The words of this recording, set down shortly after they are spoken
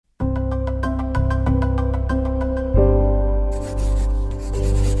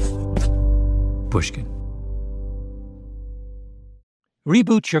Pushkin.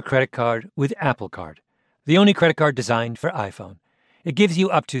 Reboot your credit card with Apple Card, the only credit card designed for iPhone. It gives you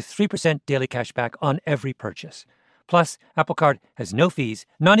up to 3% daily cash back on every purchase. Plus, Apple Card has no fees,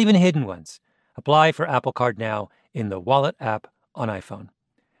 not even hidden ones. Apply for Apple Card now in the Wallet app on iPhone.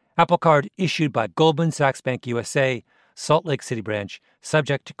 Apple Card issued by Goldman Sachs Bank USA, Salt Lake City branch,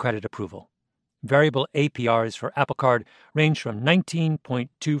 subject to credit approval. Variable APRs for Apple Card range from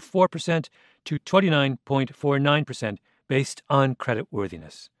 19.24% to 29.49% based on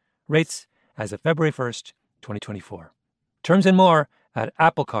creditworthiness. Rates as of February 1st, 2024. Terms and more at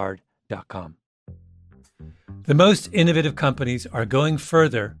applecard.com. The most innovative companies are going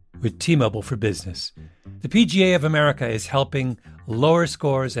further with T-Mobile for Business. The PGA of America is helping lower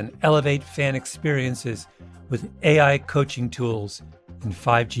scores and elevate fan experiences with AI coaching tools and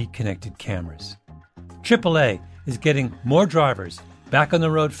 5G connected cameras. AAA is getting more drivers back on the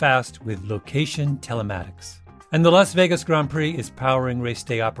road fast with location telematics. And the Las Vegas Grand Prix is powering race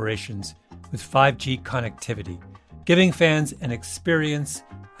day operations with 5G connectivity, giving fans an experience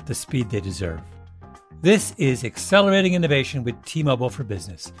at the speed they deserve. This is accelerating innovation with T-Mobile for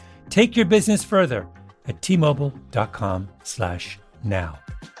Business. Take your business further at T-Mobile.com/now.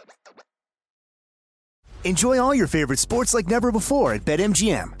 Enjoy all your favorite sports like never before at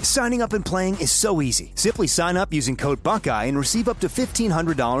BetMGM. Signing up and playing is so easy. Simply sign up using code Buckeye and receive up to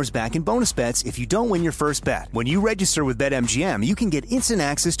 $1,500 back in bonus bets if you don't win your first bet. When you register with BetMGM, you can get instant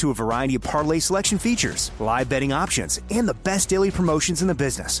access to a variety of parlay selection features, live betting options, and the best daily promotions in the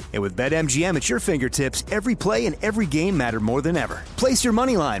business. And with BetMGM at your fingertips, every play and every game matter more than ever. Place your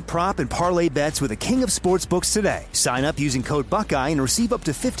moneyline, prop, and parlay bets with the king of sportsbooks today. Sign up using code Buckeye and receive up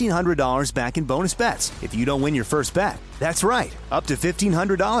to $1,500 back in bonus bets if you don't win your first bet. That's right, up to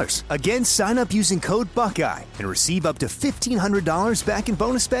 $1,500. Again, sign up using code Buckeye and receive up to $1,500 back in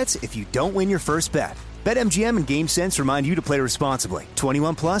bonus bets if you don't win your first bet. BetMGM and GameSense remind you to play responsibly.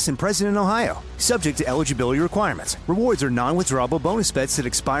 21 plus and present in Ohio. Subject to eligibility requirements. Rewards are non-withdrawable bonus bets that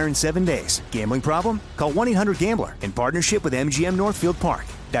expire in 7 days. Gambling problem? Call 1-800-GAMBLER in partnership with MGM Northfield Park.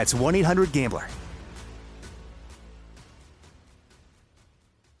 That's 1-800-GAMBLER.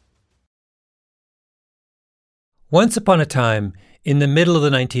 Once upon a time, in the middle of the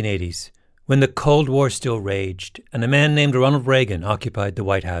 1980s, when the Cold War still raged and a man named Ronald Reagan occupied the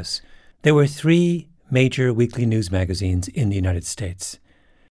White House, there were 3 major weekly news magazines in the United States.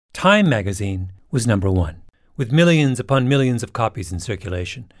 Time magazine was number 1, with millions upon millions of copies in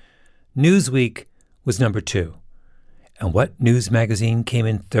circulation. Newsweek was number 2. And what news magazine came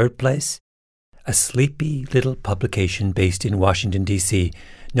in 3rd place? A sleepy little publication based in Washington, D.C.,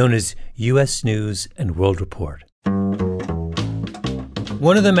 known as U.S. News and World Report.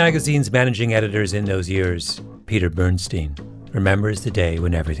 One of the magazine's managing editors in those years, Peter Bernstein, remembers the day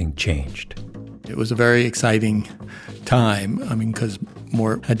when everything changed. It was a very exciting time, because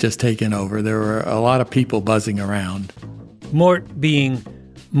Mort had just taken over. There were a lot of people buzzing around. Mort being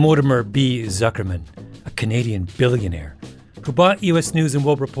Mortimer B. Zuckerman, a Canadian billionaire who bought U.S. News and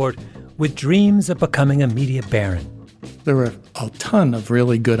World Report with dreams of becoming a media baron. There were a ton of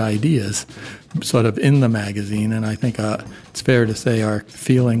really good ideas sort of in the magazine, and I think it's fair to say our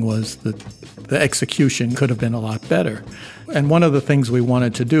feeling was that the execution could have been a lot better. And one of the things we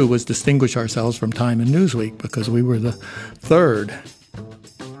wanted to do was distinguish ourselves from Time and Newsweek because we were the 3rd.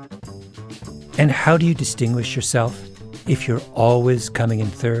 And how do you distinguish yourself if you're always coming in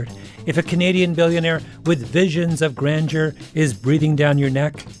 3rd? If a Canadian billionaire with visions of grandeur is breathing down your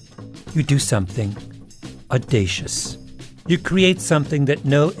neck, you do something audacious. You create something that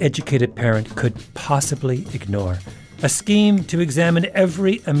no educated parent could possibly ignore. A scheme to examine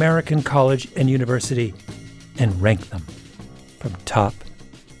every American college and university and rank them from top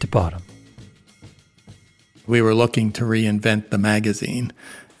to bottom. We were looking to reinvent the magazine,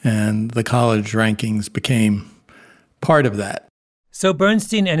 and the college rankings became part of that. So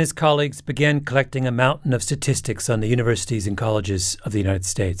Bernstein and his colleagues began collecting a mountain of statistics on the universities and colleges of the United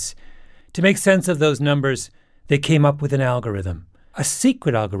States. To make sense of those numbers, they came up with an algorithm, a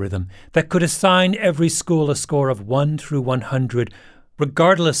secret algorithm that could assign every school a score of 1 through 100,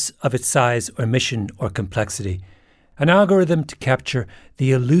 regardless of its size or mission or complexity. An algorithm to capture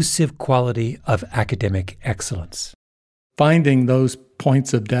the elusive quality of academic excellence. Finding those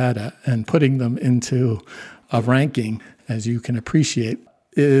points of data and putting them into a ranking, as you can appreciate,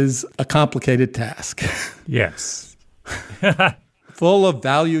 is a complicated task. Yes. Full of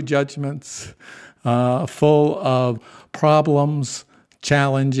value judgments, full of problems,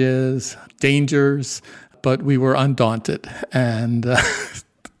 challenges, dangers, but we were undaunted and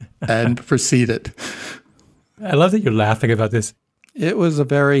proceeded. I love that you're laughing about this. It was a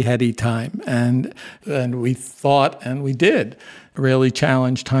very heady time, and we thought, and we did, really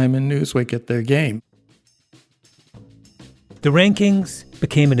challenge Time and Newsweek at their game. The rankings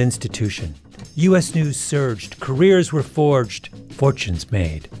became an institution. U.S. News surged, careers were forged, fortunes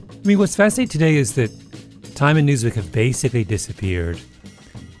made. I mean, what's fascinating today is that Time and Newsweek have basically disappeared.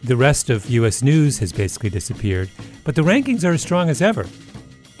 The rest of U.S. News has basically disappeared, but the rankings are as strong as ever.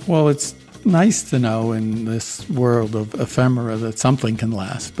 Well, it's nice to know in this world of ephemera that something can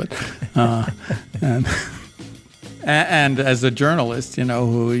last, but and as a journalist,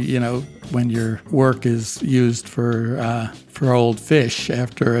 when your work is used for old fish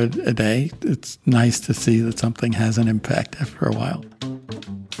after a day, it's nice to see that something has an impact after a while.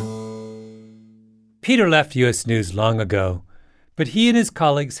 Peter left U.S. News long ago, but he and his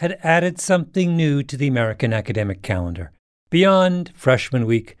colleagues had added something new to the American academic calendar. Beyond freshman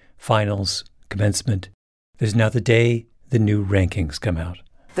week, finals, commencement, there's now the day the new rankings come out.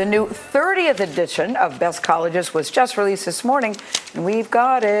 The new 30th edition of Best Colleges was just released this morning, and we've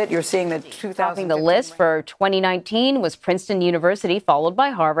got it. You're seeing the 2000. The list for 2019 was Princeton University, followed by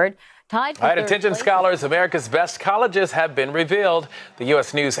Harvard. Tied for All right, attention scholars, America's best colleges have been revealed. The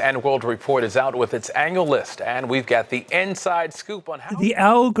U.S. News and World Report is out with its annual list, and we've got the inside scoop on how... The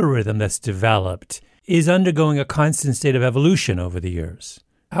algorithm that's developed is undergoing a constant state of evolution over the years.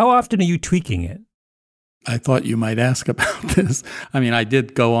 How often are you tweaking it? I thought you might ask about this. I mean, I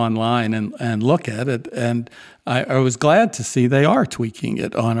did go online and look at it, and I was glad to see they are tweaking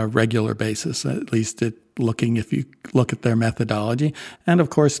it on a regular basis, at least if you look at their methodology. And,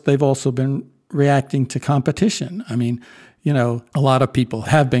 of course, they've also been reacting to competition. I mean, a lot of people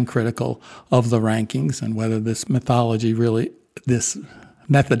have been critical of the rankings and whether this methodology, That's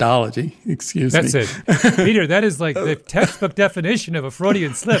it. Peter, that is like the textbook definition of a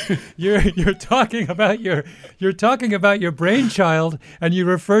Freudian slip. You're talking about your brainchild and you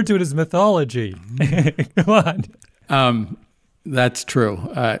refer to it as mythology. Come on. That's true.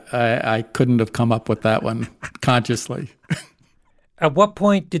 I couldn't have come up with that one consciously. At what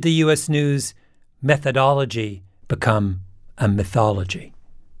point did the U.S. News methodology become a mythology?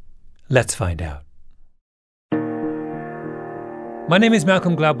 Let's find out. My name is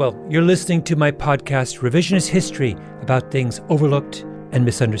Malcolm Gladwell. You're listening to my podcast, Revisionist History, about things overlooked and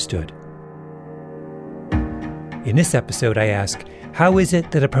misunderstood. In this episode, I ask, how is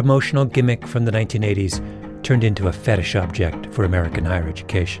it that a promotional gimmick from the 1980s turned into a fetish object for American higher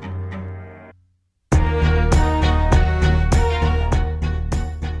education?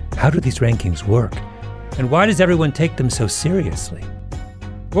 How do these rankings work? And why does everyone take them so seriously?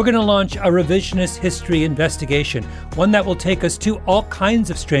 We're going to launch a revisionist history investigation, one that will take us to all kinds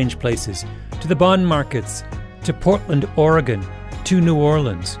of strange places, to the bond markets, to Portland, Oregon, to New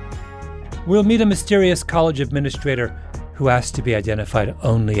Orleans. We'll meet a mysterious college administrator who asked to be identified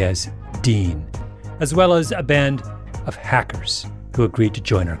only as Dean, as well as a band of hackers who agreed to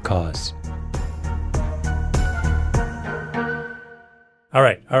join our cause. All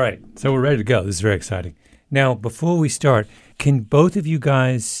right. So we're ready to go. This is very exciting. Now, before we start, can both of you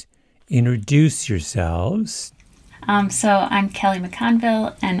guys introduce yourselves? So I'm Kelly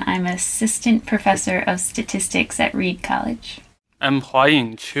McConville, and I'm Assistant Professor of Statistics at Reed College. I'm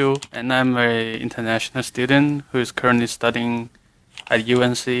Hua-Ying Chu, and I'm an international student who is currently studying at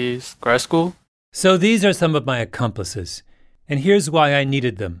UNC's grad school. So these are some of my accomplices, and here's why I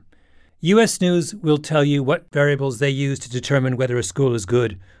needed them. U.S. News will tell you what variables they use to determine whether a school is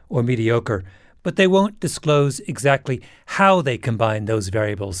good or mediocre, but they won't disclose exactly how they combine those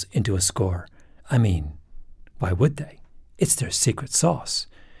variables into a score. I mean, why would they? It's their secret sauce.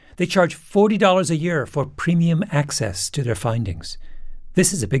 They charge $40 a year for premium access to their findings.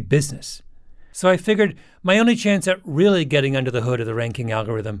 This is a big business. So I figured my only chance at really getting under the hood of the ranking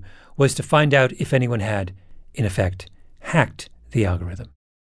algorithm was to find out if anyone had, in effect, hacked the algorithm.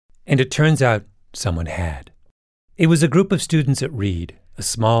 And it turns out someone had. It was a group of students at Reed, a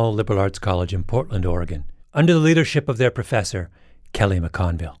small liberal arts college in Portland, Oregon, under the leadership of their professor, Kelly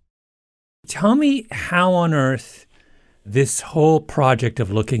McConville. Tell me how on earth this whole project of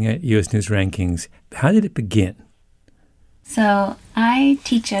looking at U.S. News rankings, how did it begin? So I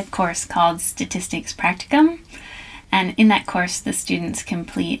teach a course called Statistics Practicum, and in that course the students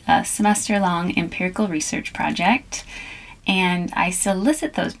complete a semester-long empirical research project, and I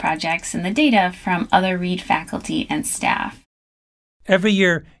solicit those projects and the data from other Reed faculty and staff. Every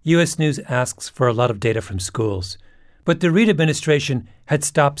year, U.S. News asks for a lot of data from schools, but the Reed administration had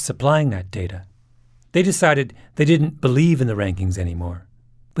stopped supplying that data. They decided they didn't believe in the rankings anymore.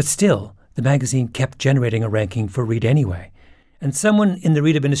 But still, the magazine kept generating a ranking for Reed anyway, and someone in the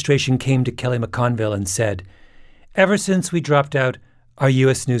Reed administration came to Kelly McConville and said, Ever since we dropped out, our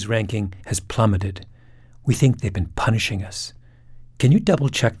U.S. News ranking has plummeted. We think they've been punishing us. Can you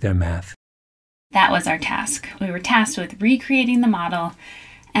double-check their math? That was our task. We were tasked with recreating the model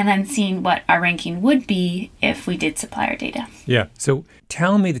and then seeing what our ranking would be if we did supplier data. Yeah. So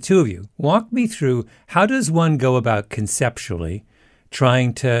tell me, the two of you, walk me through, how does one go about conceptually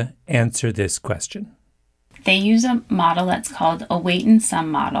trying to answer this question? They use a model that's called a weight and sum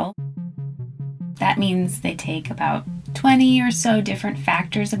model. That means they take about 20 or so different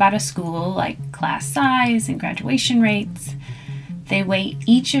factors about a school, like class size and graduation rates. They weight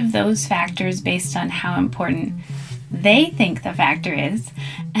each of those factors based on how important they think the factor is,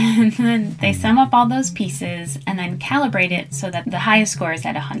 and then they sum up all those pieces and then calibrate it so that the highest score is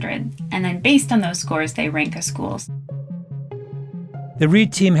at 100. And then based on those scores, they rank a school. The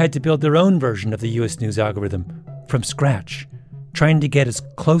Reed team had to build their own version of the U.S. News algorithm from scratch, trying to get as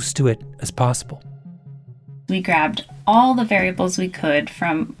close to it as possible. We grabbed all the variables we could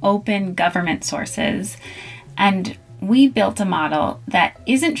from open government sources, and we built a model that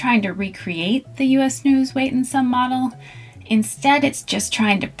isn't trying to recreate the U.S. News weight and sum model. Instead, it's just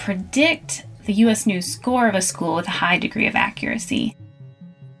trying to predict the U.S. News score of a school with a high degree of accuracy.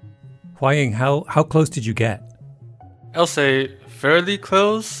 Huaying, how close did you get? I'll say fairly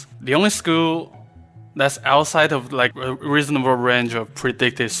close. The only school that's outside of like a reasonable range of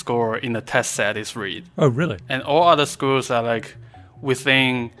predicted score in the test set is Reed. Oh, really? And all other schools are like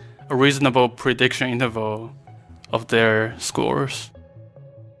within a reasonable prediction interval of their scores.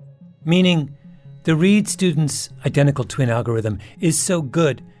 Meaning, the Reed students' identical twin algorithm is so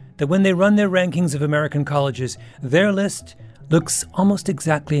good that when they run their rankings of American colleges, their list looks almost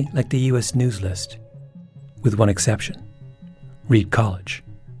exactly like the U.S. News list, with one exception: Reed College.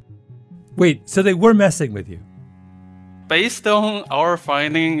 Wait, so they were messing with you? Based on our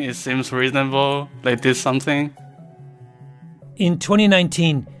finding, it seems reasonable they did something. In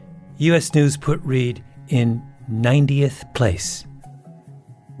 2019, U.S. News put Reed in 90th place.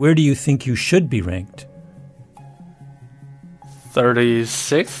 Where do you think you should be ranked?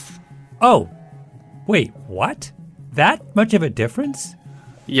 36th? Oh, wait, what? That much of a difference?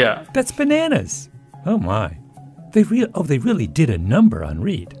 Yeah. That's bananas. Oh my. They really did a number on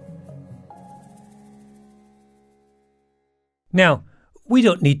Reed. Now, we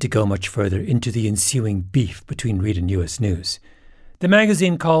don't need to go much further into the ensuing beef between Reed and U.S. News. The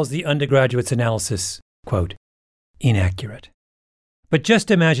magazine calls the undergraduate's analysis, quote, inaccurate. But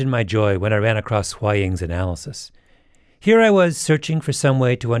just imagine my joy when I ran across Huaying's analysis. Here I was searching for some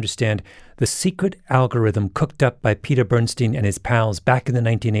way to understand the secret algorithm cooked up by Peter Bernstein and his pals back in the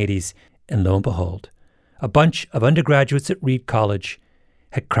 1980s, and lo and behold, a bunch of undergraduates at Reed College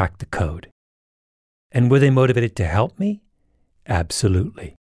had cracked the code. And were they motivated to help me?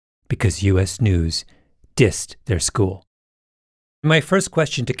 Absolutely, because U.S. News dissed their school. My first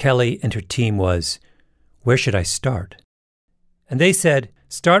question to Kelly and her team was, where should I start? And they said,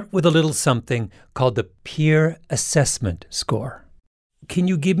 start with a little something called the peer assessment score. Can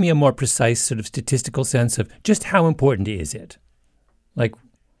you give me a more precise sort of statistical sense of just how important is it?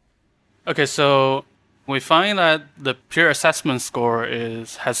 Okay, so we find that the peer assessment score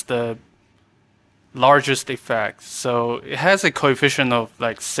has the largest effect. So it has a coefficient of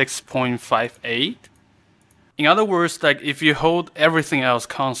like 6.58. In other words, like if you hold everything else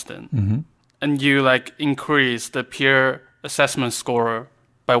constant and you like increase the peer assessment score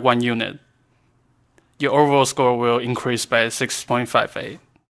by 1 unit, your overall score will increase by 6.58.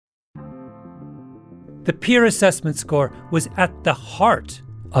 The peer assessment score was at the heart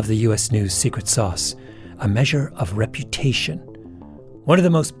of the U.S. News secret sauce, a measure of reputation, one of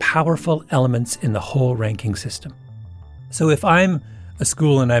the most powerful elements in the whole ranking system. So if I'm a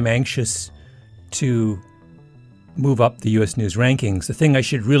school and I'm anxious to move up the U.S. News rankings, the thing I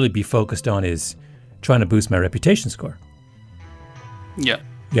should really be focused on is trying to boost my reputation score. Yeah.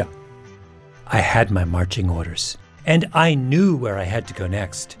 I had my marching orders, and I knew where I had to go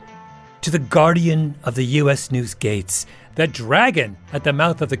next. To the guardian of the U.S. News gates, the dragon at the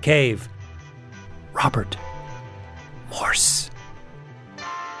mouth of the cave, Robert Morse.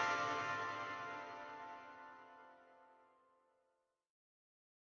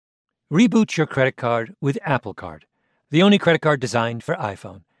 Reboot your credit card with Apple Card, the only credit card designed for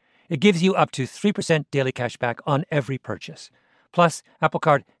iPhone. It gives you up to 3% daily cash back on every purchase. Plus, Apple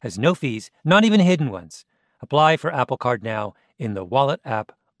Card has no fees, not even hidden ones. Apply for Apple Card now in the Wallet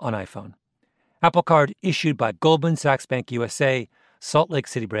app on iPhone. Apple Card issued by Goldman Sachs Bank USA, Salt Lake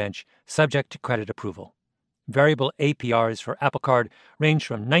City branch, subject to credit approval. Variable APRs for Apple Card range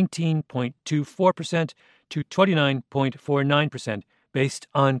from 19.24% to 29.49% based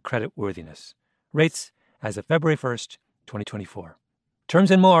on creditworthiness. Rates as of February 1st, 2024.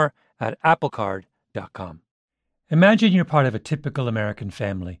 Terms and more at applecard.com. Imagine you're part of a typical American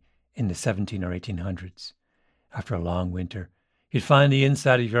family in the 17 or 1800s. After a long winter, you'd find the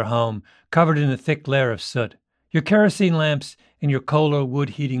inside of your home covered in a thick layer of soot. Your kerosene lamps and your coal or wood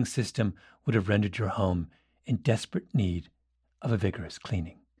heating system would have rendered your home in desperate need of a vigorous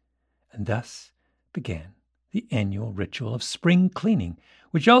cleaning. And thus began the annual ritual of spring cleaning,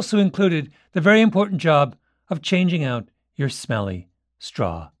 which also included the very important job of changing out your smelly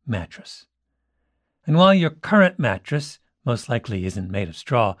straw mattress. And while your current mattress most likely isn't made of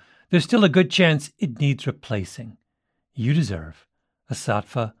straw, there's still a good chance it needs replacing. You deserve a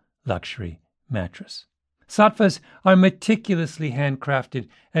Saatva luxury mattress. Saatvas are meticulously handcrafted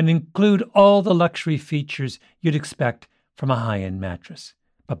and include all the luxury features you'd expect from a high-end mattress.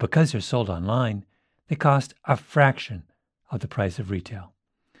 But because they're sold online, they cost a fraction of the price of retail.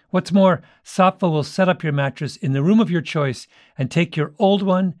 What's more, Saatva will set up your mattress in the room of your choice and take your old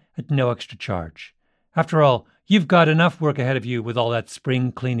one at no extra charge. After all, you've got enough work ahead of you with all that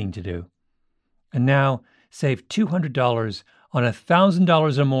spring cleaning to do. And now, save $200 on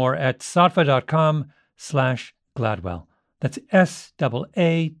 $1,000 or more at saatva.com/Gladwell. That's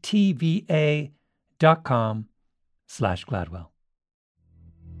SAATVA.com/Gladwell.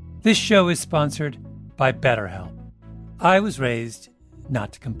 This show is sponsored by BetterHelp. I was raised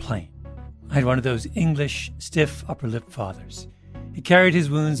not to complain. I had one of those English, stiff upper lip fathers. He carried his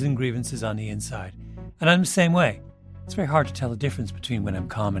wounds and grievances on the inside. And I'm the same way. It's very hard to tell the difference between when I'm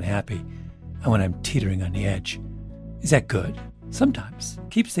calm and happy and when I'm teetering on the edge. Is that good? Sometimes.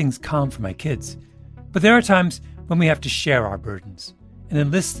 Keeps things calm for my kids. But there are times when we have to share our burdens and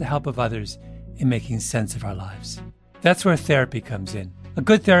enlist the help of others in making sense of our lives. That's where therapy comes in. A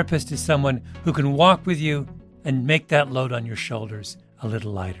good therapist is someone who can walk with you and make that load on your shoulders a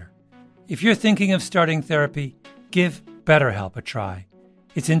little lighter. If you're thinking of starting therapy, give BetterHelp a try.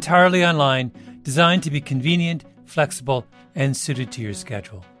 It's entirely online, designed to be convenient, flexible, and suited to your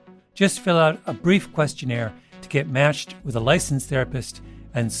schedule. Just fill out a brief questionnaire to get matched with a licensed therapist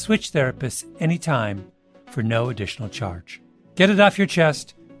and switch therapists anytime for no additional charge. Get it off your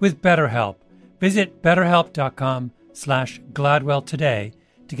chest with BetterHelp. Visit BetterHelp.com/Gladwell today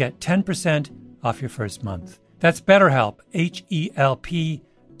to get 10% off your first month. That's BetterHelp,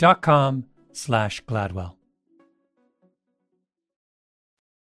 HELP.com/Gladwell.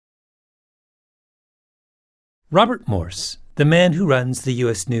 Robert Morse, the man who runs the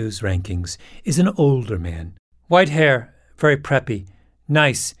U.S. News rankings, is an older man. White hair, very preppy,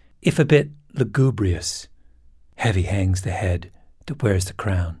 nice, if a bit lugubrious. Heavy hangs the head that wears the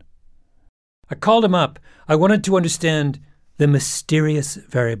crown. I called him up. I wanted to understand the mysterious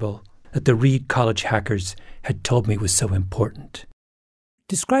variable that the Reed College hackers had told me was so important.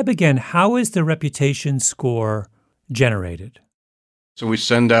 Describe again, how is the reputation score generated? So we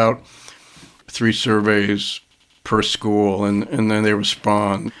send out 3 surveys per school, and then they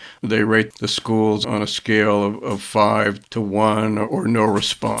respond. They rate the schools on a scale of 5 to 1 or no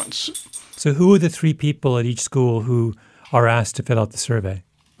response. So who are the 3 people at each school who are asked to fill out the survey?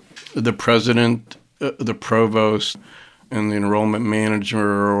 The president, the provost, and the enrollment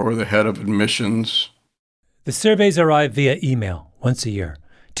manager or the head of admissions. The surveys arrive via email once a year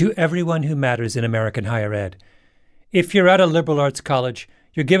to everyone who matters in American higher ed. If you're at a liberal arts college,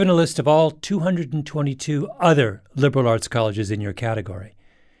 you're given a list of all 222 other liberal arts colleges in your category.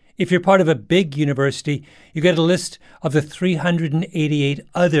 If you're part of a big university, you get a list of the 388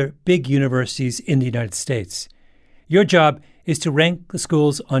 other big universities in the United States. Your job is to rank the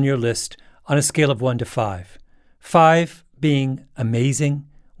schools on your list on a scale of 1 to 5. 5 being amazing,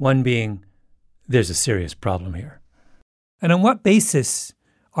 1 being there's a serious problem here. And on what basis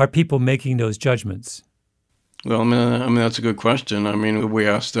are people making those judgments? Well, I mean, that's a good question. I mean, we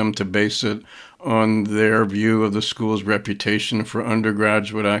asked them to base it on their view of the school's reputation for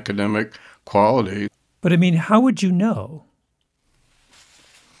undergraduate academic quality. But I mean, how would you know?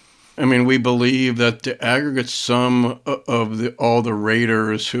 I mean, we believe that the aggregate sum of all the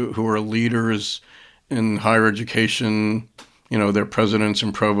raters who are leaders in higher education, you know, they're presidents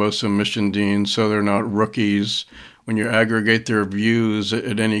and provosts and mission deans, so they're not rookies. When you aggregate their views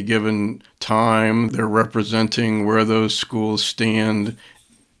at any given time, they're representing where those schools stand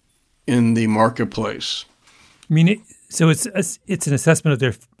in the marketplace. I mean, so it's an assessment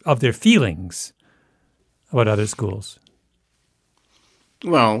of their feelings about other schools.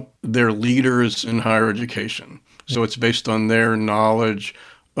 Well, they're leaders in higher education, so it's based on their knowledge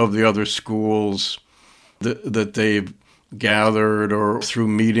of the other schools that they've gathered or through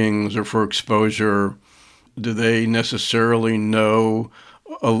meetings or for exposure. Do they necessarily know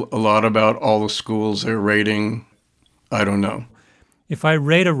a lot about all the schools they're rating. I don't know. If I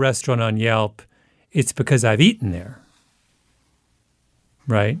rate a restaurant on Yelp, it's because I've eaten there,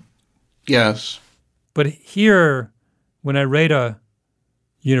 right? Yes. But here, when I rate a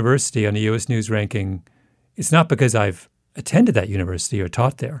university on the U.S. News ranking, it's not because I've attended that university or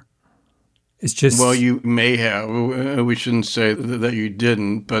taught there. It's just... Well, you may have. We shouldn't say that you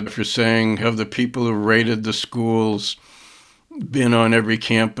didn't. But if you're saying, have the people who rated the schools been on every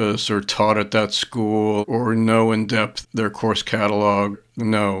campus or taught at that school or know in depth their course catalog?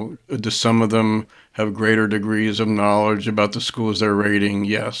 No. Do some of them have greater degrees of knowledge about the schools they're rating?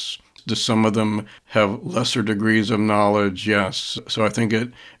 Yes. Do some of them have lesser degrees of knowledge? Yes. So I think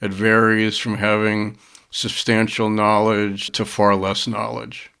it varies from having substantial knowledge to far less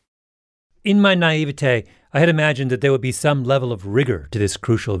knowledge. In my naivete, I had imagined that there would be some level of rigor to this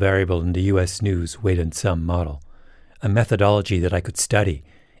crucial variable in the U.S. News weight and sum model, a methodology that I could study,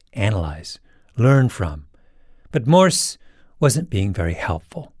 analyze, learn from. But Morse wasn't being very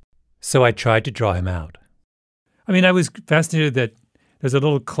helpful, so I tried to draw him out. I mean, I was fascinated that there's a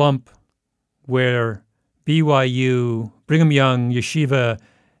little clump where BYU, Brigham Young, Yeshiva,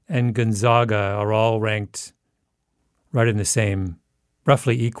 and Gonzaga are all ranked right in the same,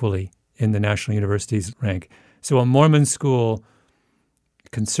 roughly equally, in the National Universities rank. So a Mormon school, a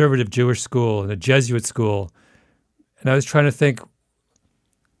conservative Jewish school, and a Jesuit school. And I was trying to think,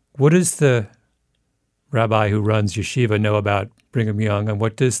 what does the rabbi who runs yeshiva know about Brigham Young? And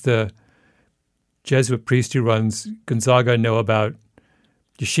what does the Jesuit priest who runs Gonzaga know about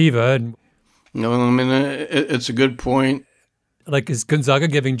yeshiva? And no, I mean, it's a good point. Like, is Gonzaga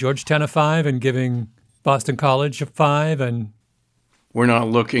giving Georgetown a 5 and giving Boston College a 5? And we're not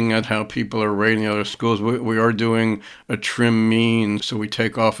looking at how people are rating other schools. We are doing a trim mean, so we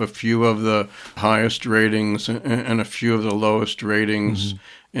take off a few of the highest ratings and a few of the lowest ratings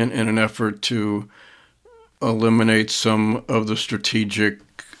in an effort to eliminate some of the strategic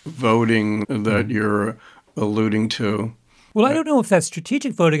voting that you're alluding to. Well, I don't know if that's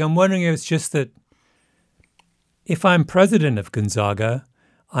strategic voting. I'm wondering if it's just that if I'm president of Gonzaga,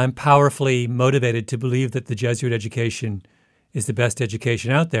 I'm powerfully motivated to believe that the Jesuit education is the best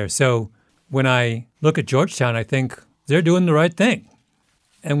education out there. So when I look at Georgetown, I think they're doing the right thing.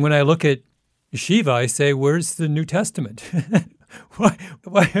 And when I look at Yeshiva, I say, where's the New Testament?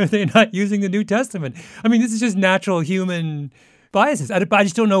 Why are they not using the New Testament? I mean, this is just natural human biases. I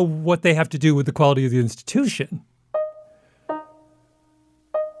just don't know what they have to do with the quality of the institution.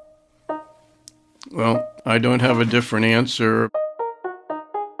 Well, I don't have a different answer.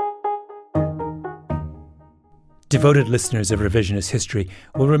 Devoted listeners of Revisionist History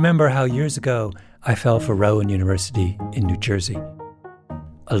will remember how years ago I fell for Rowan University in New Jersey.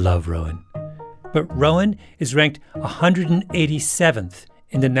 I love Rowan. But Rowan is ranked 187th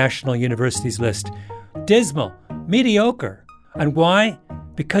in the National Universities list. Dismal, mediocre. And why?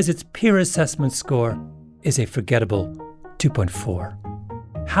 Because its peer assessment score is a forgettable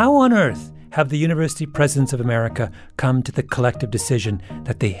 2.4. How on earth have the university presidents of America come to the collective decision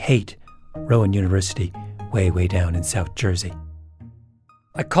that they hate Rowan University way down in South Jersey?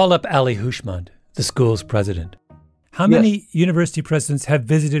 I called up Ali Hushmand, the school's president. How many university presidents have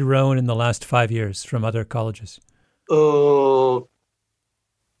visited Rowan in the last 5 years from other colleges? 2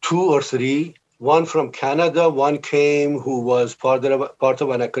 or 3. One from Canada, one came who was part of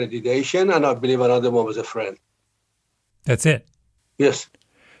an accreditation, and I believe another one was a friend. That's it? Yes.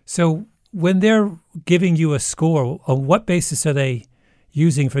 So when they're giving you a score, on what basis are they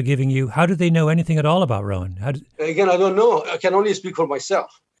using for giving you? How do they know anything at all about Rowan? Again, I don't know. I can only speak for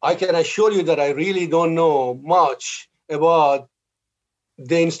myself. I can assure you that I really don't know much about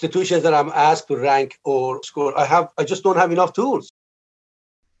the institutions that I'm asked to rank or score. I just don't have enough tools.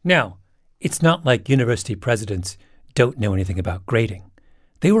 Now, it's not like university presidents don't know anything about grading.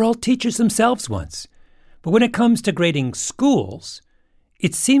 They were all teachers themselves once. But when it comes to grading schools,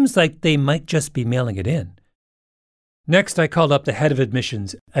 it seems like they might just be mailing it in. Next, I called up the head of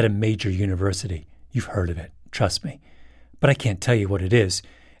admissions at a major university. You've heard of it, trust me. But I can't tell you what it is.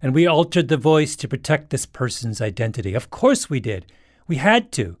 And we altered the voice to protect this person's identity. Of course we did. We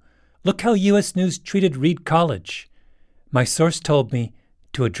had to. Look how U.S. News treated Reed College. My source told me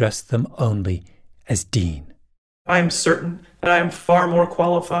to address them only as dean. I am certain that I am far more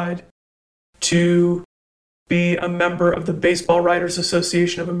qualified to be a member of the Baseball Writers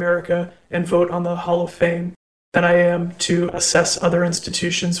Association of America and vote on the Hall of Fame than I am to assess other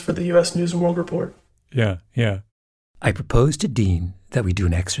institutions for the U.S. News and World Report. Yeah. I proposed to Dean that we do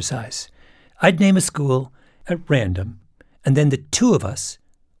an exercise. I'd name a school at random, and then the two of us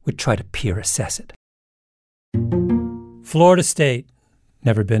would try to peer assess it. Florida State,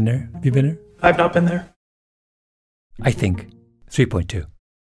 Never been there? Have you been there? I've not been there. I think 3.2.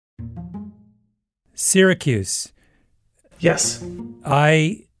 Syracuse. Yes.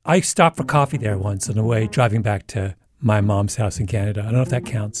 I stopped for coffee there once on the way driving back to my mom's house in Canada. I don't know if that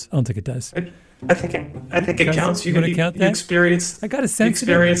counts. I don't think it does. I think it counts. You count that? You experienced. I got a sense.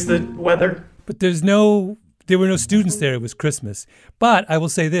 Experience the weather. But there were no students there. It was Christmas. But I will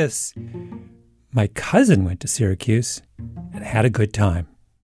say this: my cousin went to Syracuse and had a good time.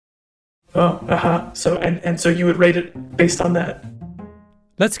 Oh, So so you would rate it based on that?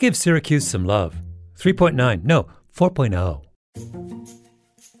 Let's give Syracuse some love. 3.9. No, 4.0.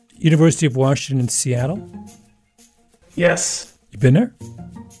 University of Washington in Seattle? Yes. You been there?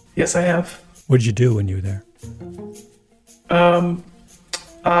 Yes, I have. What did you do when you were there?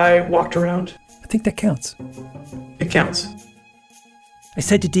 I walked around. I think that counts. It counts. I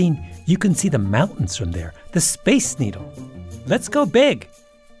said to Dean, you can see the mountains from there, the Space Needle. Let's go big.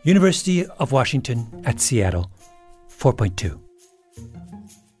 University of Washington at Seattle, 4.2.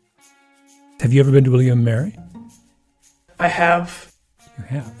 Have you ever been to William & Mary? I have. You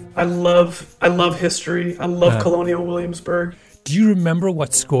have. I love history. I love Colonial Williamsburg. Do you remember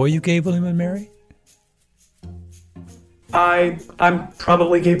what score you gave William & Mary? I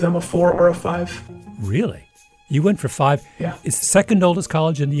probably gave them a 4 or a 5. Really? You went for 5? Yeah. It's the second oldest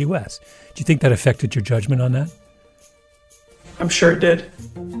college in the U.S. Do you think that affected your judgment on that? I'm sure it did.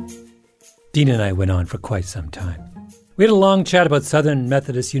 Dean and I went on for quite some time. We had a long chat about Southern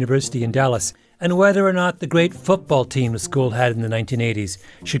Methodist University in Dallas and whether or not the great football team the school had in the 1980s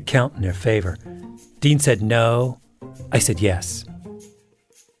should count in their favor. Dean said no. I said yes.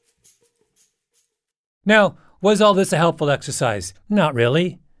 Now, was all this a helpful exercise? Not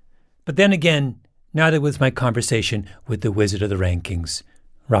really. But then again, neither was my conversation with the wizard of the rankings,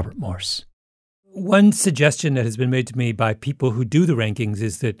 Robert Morse. One suggestion that has been made to me by people who do the rankings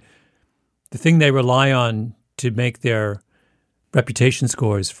is that the thing they rely on to make their reputation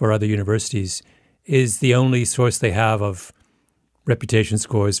scores for other universities is the only source they have of reputation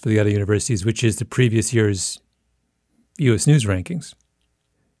scores for the other universities, which is the previous year's U.S. News rankings.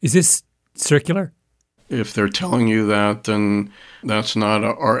 Is this circular? If they're telling you that, then that's not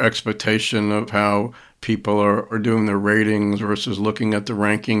our expectation of how people are doing their ratings versus looking at the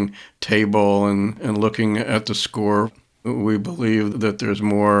ranking table and looking at the score. We believe that there's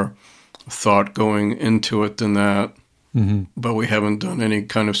more thought going into it than that. Mm-hmm. But we haven't done any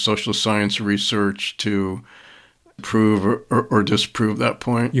kind of social science research to prove or disprove that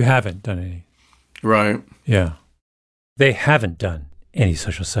point. You haven't done any. Right. Yeah. They haven't done any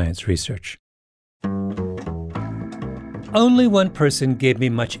social science research. Only one person gave me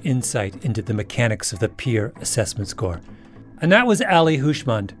much insight into the mechanics of the peer assessment score, and that was Ali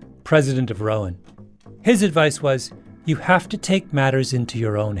Hushmand, president of Rowan. His advice was, you have to take matters into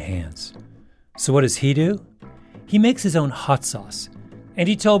your own hands. So what does he do? He makes his own hot sauce, and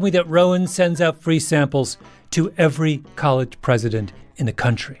he told me that Rowan sends out free samples to every college president in the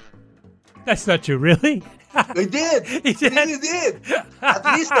country. That's not true, really? He did. He did. At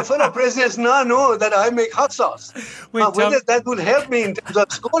least the fellow presidents now know that I make hot sauce. Whether that will help me in terms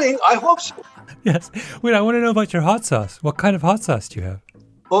of scoring, I hope so. Yes. Wait, I want to know about your hot sauce. What kind of hot sauce do you have?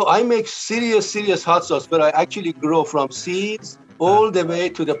 Oh, I make serious hot sauce, but I actually grow from seeds all the way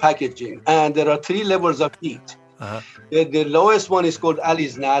to the packaging. And there are 3 levels of heat. Uh-huh. The lowest one is called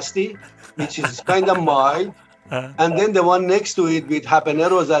Ali's Nasty, which is kind of mild. And then the one next to it with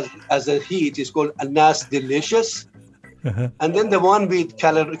habaneros as a heat is called a Nasty Delicious. Uh-huh. And then the one with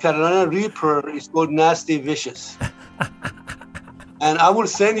Carolina Reaper is called Nasty Vicious. And I will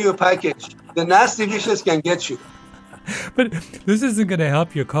send you a package. The Nasty Vicious can get you. But this isn't going to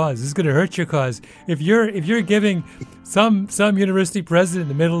help your cause. This is going to hurt your cause. If you're giving some university president in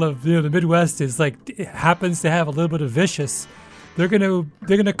the middle of the Midwest is happens to have a little bit of vicious, they're going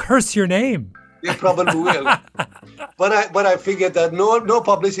to curse your name. They probably will. But I figured that no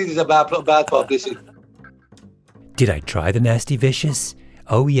publicity is a bad publicity. Did I try the Nasty Vicious?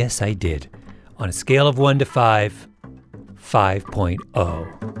 Oh, yes, I did. On a scale of 1 to 5,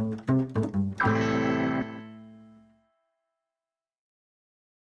 5.0.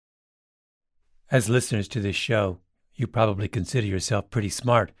 As listeners to this show, you probably consider yourself pretty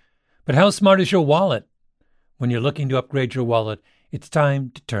smart. But how smart is your wallet? When you're looking to upgrade your wallet, it's time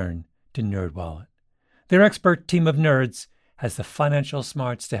to turn to NerdWallet. Their expert team of nerds has the financial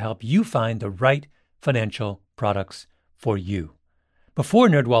smarts to help you find the right financial products for you. Before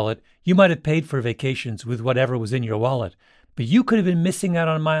NerdWallet, you might have paid for vacations with whatever was in your wallet, but you could have been missing out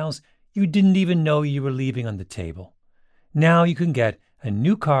on miles you didn't even know you were leaving on the table. Now you can get a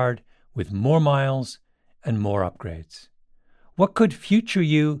new card with more miles and more upgrades. What could future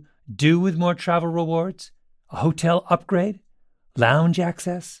you do with more travel rewards? A hotel upgrade? Lounge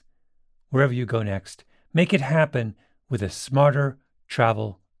access? Wherever you go next, make it happen with a smarter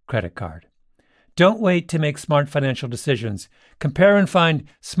travel credit card. Don't wait to make smart financial decisions. Compare and find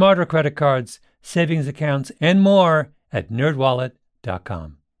smarter credit cards, savings accounts, and more at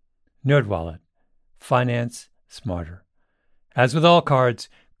nerdwallet.com. NerdWallet. Finance smarter. As with all cards,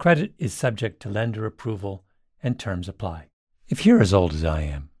 credit is subject to lender approval and terms apply. If you're as old as I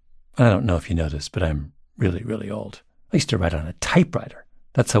am, I don't know if you know this, but I'm really, really old. I used to write on a typewriter.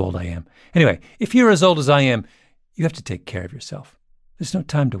 That's how old I am. Anyway, if you're as old as I am, you have to take care of yourself. There's no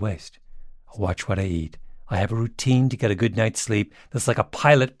time to waste. I watch what I eat. I have a routine to get a good night's sleep that's like a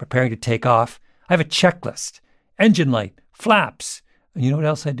pilot preparing to take off. I have a checklist. Engine light, flaps. And you know what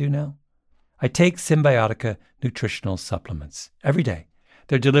else I do now? I take Symbiotica nutritional supplements every day.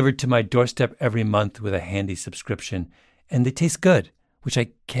 They're delivered to my doorstep every month with a handy subscription, and they taste good, which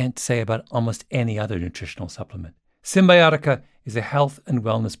I can't say about almost any other nutritional supplement. Symbiotica is a health and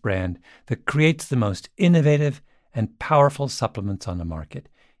wellness brand that creates the most innovative and powerful supplements on the market.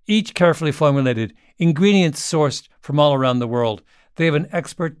 Each carefully formulated, ingredients sourced from all around the world. They have an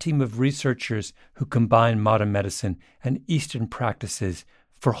expert team of researchers who combine modern medicine and Eastern practices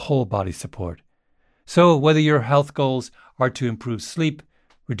for whole body support. So whether your health goals are to improve sleep,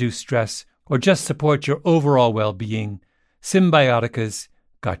 reduce stress, or just support your overall well-being, Symbiotica's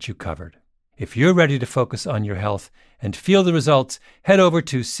got you covered. If you're ready to focus on your health and feel the results, head over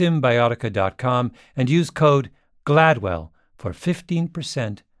to Symbiotica.com and use code GLADWELL for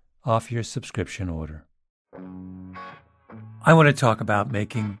 15% off your subscription order. I want to talk about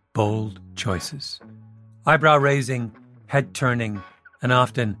making bold choices. Eyebrow-raising, head-turning, and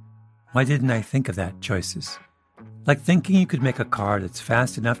often, why didn't I think of that choices? Like thinking you could make a car that's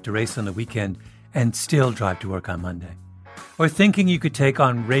fast enough to race on the weekend and still drive to work on Monday. Or thinking you could take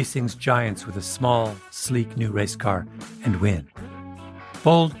on racing's giants with a small, sleek new race car and win.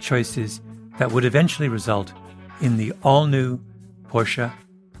 Bold choices that would eventually result in the all-new Porsche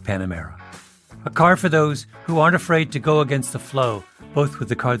Panamera. A car for those who aren't afraid to go against the flow, both with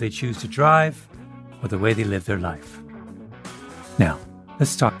the car they choose to drive or the way they live their life. Now,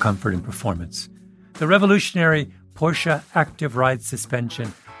 let's talk comfort and performance. The revolutionary Porsche Active Ride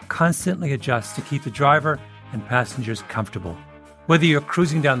suspension constantly adjusts to keep the driver and passengers comfortable, whether you're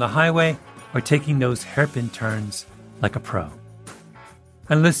cruising down the highway or taking those hairpin turns like a pro.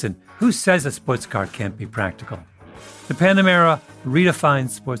 And listen, who says a sports car can't be practical? The Panamera redefines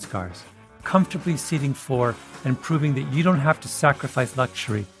sports cars, comfortably seating four and proving that you don't have to sacrifice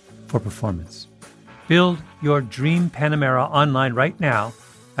luxury for performance. Build your dream Panamera online right now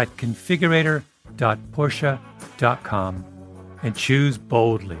at configurator.porsche.com and choose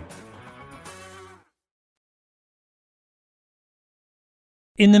boldly.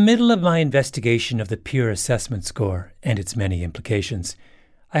 In the middle of my investigation of the peer assessment score and its many implications,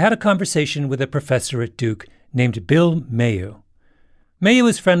 I had a conversation with a professor at Duke named Bill Mayu. Mayu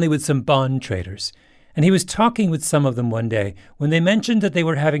was friendly with some bond traders, and he was talking with some of them one day when they mentioned that they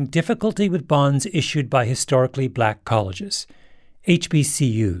were having difficulty with bonds issued by historically black colleges,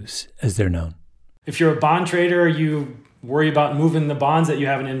 HBCUs, as they're known. If you're a bond trader, you worry about moving the bonds that you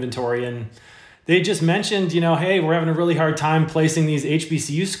have in inventory, and they just mentioned, hey, we're having a really hard time placing these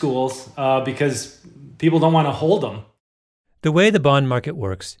HBCU schools because people don't want to hold them. The way the bond market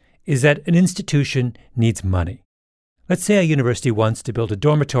works is that an institution needs money. Let's say a university wants to build a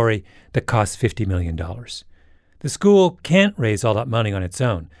dormitory that costs $50 million. The school can't raise all that money on its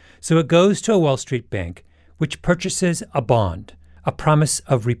own, so it goes to a Wall Street bank, which purchases a bond, a promise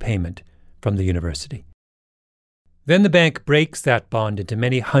of repayment from the university. Then the bank breaks that bond into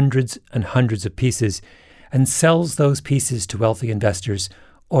many hundreds and hundreds of pieces and sells those pieces to wealthy investors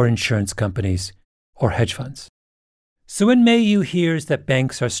or insurance companies or hedge funds. So when Mayu hears that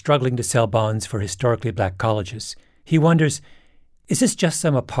banks are struggling to sell bonds for historically black colleges, he wonders, is this just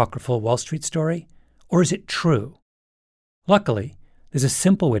some apocryphal Wall Street story, or is it true? Luckily, there's a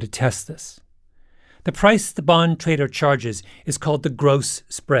simple way to test this. The price the bond trader charges is called the gross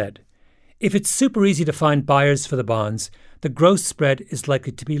spread. If it's super easy to find buyers for the bonds, the gross spread is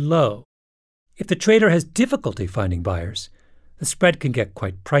likely to be low. If the trader has difficulty finding buyers, the spread can get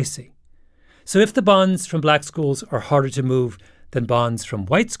quite pricey. So if the bonds from black schools are harder to move than bonds from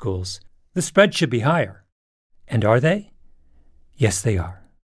white schools, the spread should be higher. And are they? Yes, they are.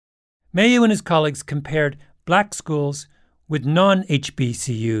 Mayu and his colleagues compared black schools with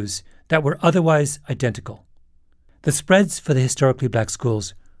non-HBCUs that were otherwise identical. The spreads for the historically black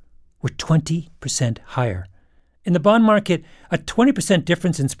schools were 20% higher. In the bond market, a 20%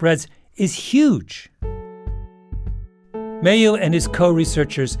 difference in spreads is huge. Mayo and his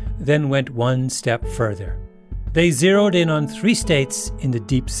co-researchers then went one step further. They zeroed in on 3 states in the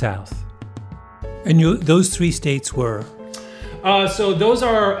Deep South. And those 3 states were? So those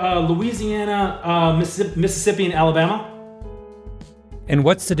are Louisiana, Mississippi, and Alabama. And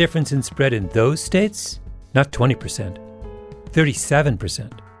what's the difference in spread in those states? Not 20%,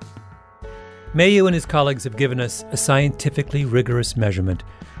 37%. Mayo and his colleagues have given us a scientifically rigorous measurement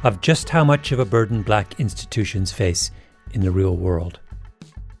of just how much of a burden black institutions face in the real world.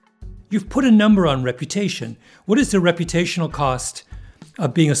 You've put a number on reputation. What is the reputational cost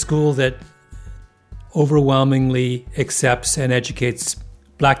of being a school that overwhelmingly accepts and educates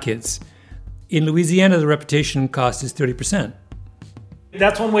black kids? In Louisiana, the reputation cost is 30%.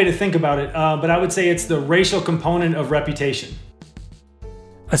 That's one way to think about it, but I would say it's the racial component of reputation.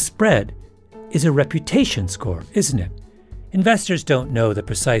 A spread is a reputation score, isn't it? Investors don't know the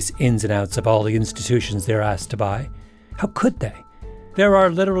precise ins and outs of all the institutions they're asked to buy. How could they? There are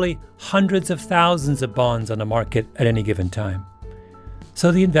literally hundreds of thousands of bonds on the market at any given time.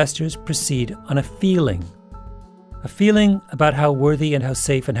 So the investors proceed on a feeling about how worthy and how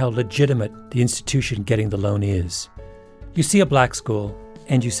safe and how legitimate the institution getting the loan is. You see a black school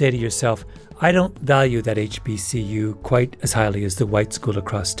and you say to yourself, I don't value that HBCU quite as highly as the white school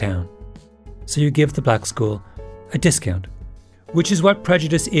across town. So you give the black school a discount, which is what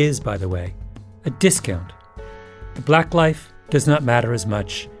prejudice is, by the way, a discount. The black life does not matter as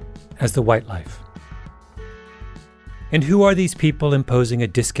much as the white life. And who are these people imposing a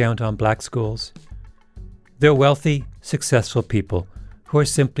discount on black schools? They're wealthy, successful people who are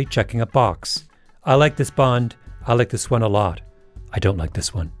simply checking a box. I like this bond. I like this one a lot. I don't like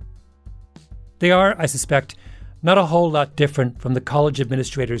this one. They are, I suspect, not a whole lot different from the college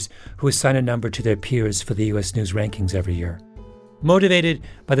administrators who assign a number to their peers for the U.S. News rankings every year, motivated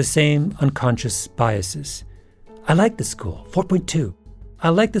by the same unconscious biases. I like this school, 4.2. I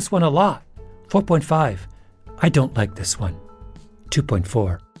like this one a lot, 4.5. I don't like this one,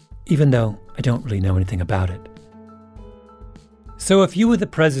 2.4, even though I don't really know anything about it. So if you were the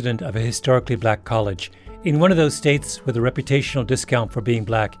president of a historically black college in one of those states where the reputational discount for being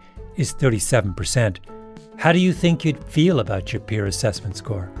black is 37%, how do you think you'd feel about your peer assessment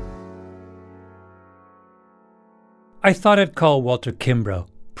score? I thought I'd call Walter Kimbrough,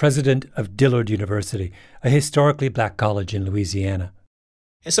 president of Dillard University, a historically black college in Louisiana.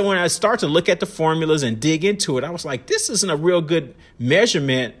 And so when I start to look at the formulas and dig into it, I was like, this isn't a real good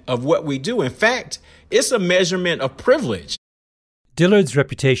measurement of what we do. In fact, it's a measurement of privilege. Dillard's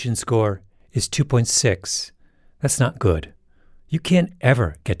reputation score is 2.6. That's not good. You can't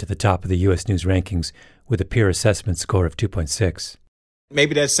ever get to the top of the U.S. News rankings with a peer assessment score of 2.6.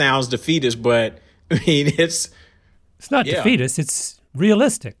 Maybe that sounds defeatist, but I mean, it's not defeatist. It's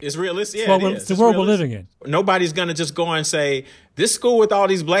realistic. It's realistic. It's the world we're living in. Nobody's going to just go and say, this school with all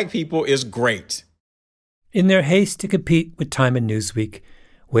these black people is great. In their haste to compete with Time and Newsweek,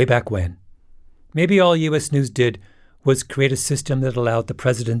 way back when, maybe all U.S. News did was create a system that allowed the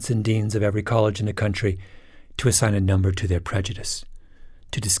presidents and deans of every college in the country to assign a number to their prejudice,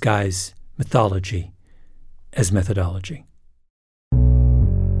 to disguise mythology as methodology.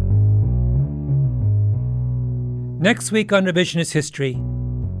 Next week on Revisionist History,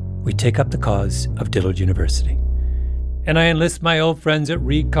 we take up the cause of Dillard University. And I enlist my old friends at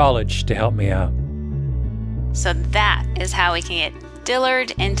Reed College to help me out. So that is how we can get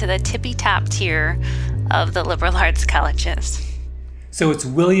Dillard into the tippy-top tier of the liberal arts colleges. So it's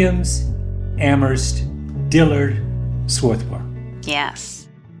Williams, Amherst, Dillard, Swarthmore. Yes.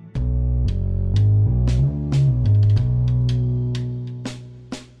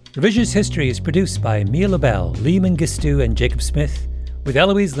 Revisionist History is produced by Mia LaBelle, Lee Mengistu, and Jacob Smith, with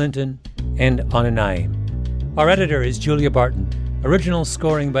Eloise Linton and Anna Naim. Our editor is Julia Barton. Original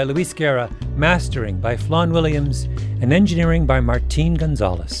scoring by Luis Guerra, mastering by Flawn Williams, and engineering by Martine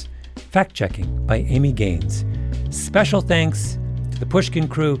Gonzalez. Fact-checking by Amy Gaines. Special thanks to the Pushkin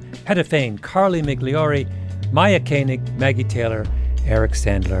crew, Hedda Fain, Carly Migliori, Maya Koenig, Maggie Taylor, Eric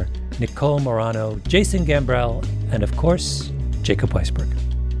Sandler, Nicole Morano, Jason Gambrell, and of course, Jacob Weisberg.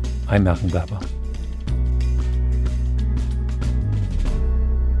 I'm Malcolm Gladwell.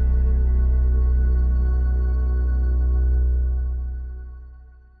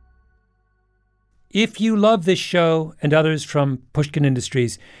 If you love this show and others from Pushkin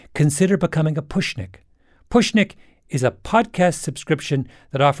Industries, consider becoming a Pushnik. Pushnik is a podcast subscription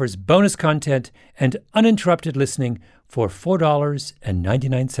that offers bonus content and uninterrupted listening for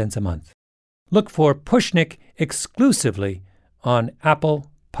 $4.99 a month. Look for Pushnik exclusively on Apple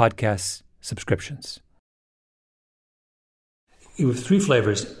Podcasts subscriptions. With 3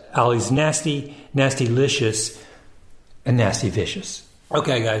 flavors: Ollie's Nasty, Nasty-licious, and nasty vicious.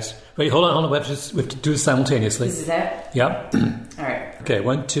 Okay, guys. Wait, hold on. We have to do this simultaneously. This is it? Yep. All right. Okay,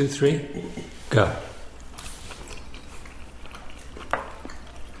 1, 2, 3, go.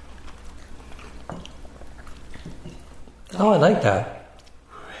 Oh, I like that.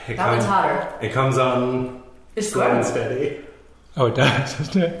 That one's hotter. It comes on slow and steady. Oh, it does,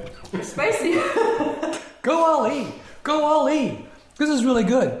 doesn't it? Spicy. Go Ali. Go Ali. This is really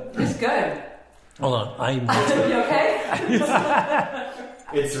good. It's good. Hold on. I'm... You okay?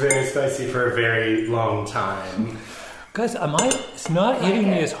 It's very spicy for a very long time. Guys, it's not hitting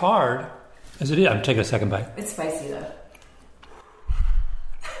me as hard as it is. I'm taking a second bite. It's spicy, though.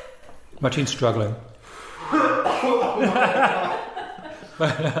 Martine's struggling.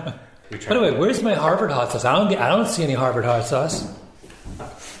 By the way, where's my Harvard hot sauce? I don't see any Harvard hot sauce.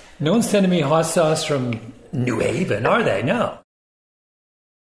 No one's sending me hot sauce from New Haven, are they? No.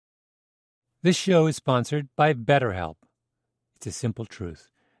 This show is sponsored by BetterHelp. It's a simple truth.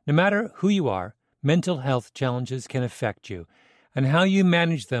 No matter who you are, mental health challenges can affect you, and how you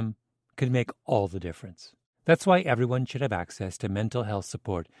manage them can make all the difference. That's why everyone should have access to mental health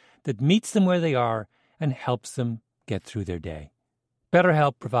support that meets them where they are and helps them get through their day.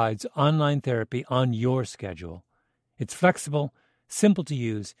 BetterHelp provides online therapy on your schedule. It's flexible, simple to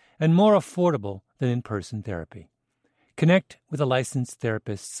use, and more affordable than in-person therapy. Connect with a licensed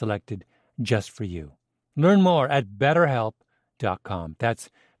therapist selected just for you. Learn more at BetterHelp.com. That's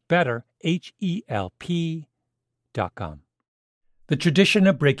better, HELP.com. The tradition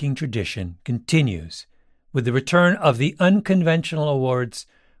of breaking tradition continues with the return of the Unconventional Awards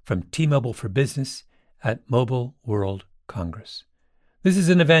from T-Mobile for Business at Mobile World Congress. This is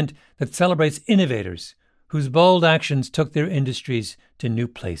an event that celebrates innovators whose bold actions took their industries to new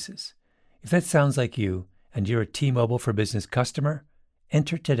places. If that sounds like you and you're a T-Mobile for Business customer,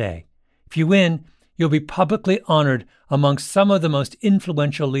 enter today. If you win, you'll be publicly honored amongst some of the most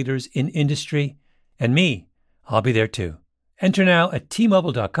influential leaders in industry. And me, I'll be there too. Enter now at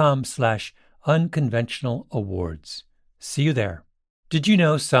T-Mobile.com/unconventional awards. See you there. Did you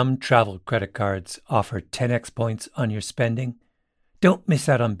know some travel credit cards offer 10x points on your spending? Don't miss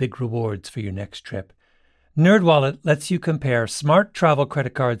out on big rewards for your next trip. NerdWallet lets you compare smart travel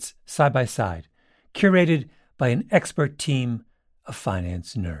credit cards side by side, curated by an expert team of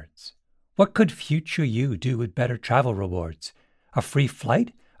finance nerds. What could future you do with better travel rewards? A free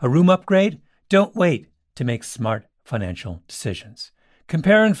flight? A room upgrade? Don't wait to make smart financial decisions.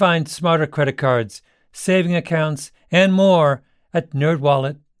 Compare and find smarter credit cards, saving accounts, and more at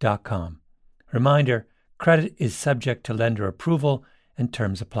NerdWallet.com. Reminder, credit is subject to lender approval and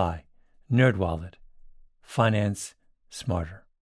terms apply. NerdWallet. Finance smarter.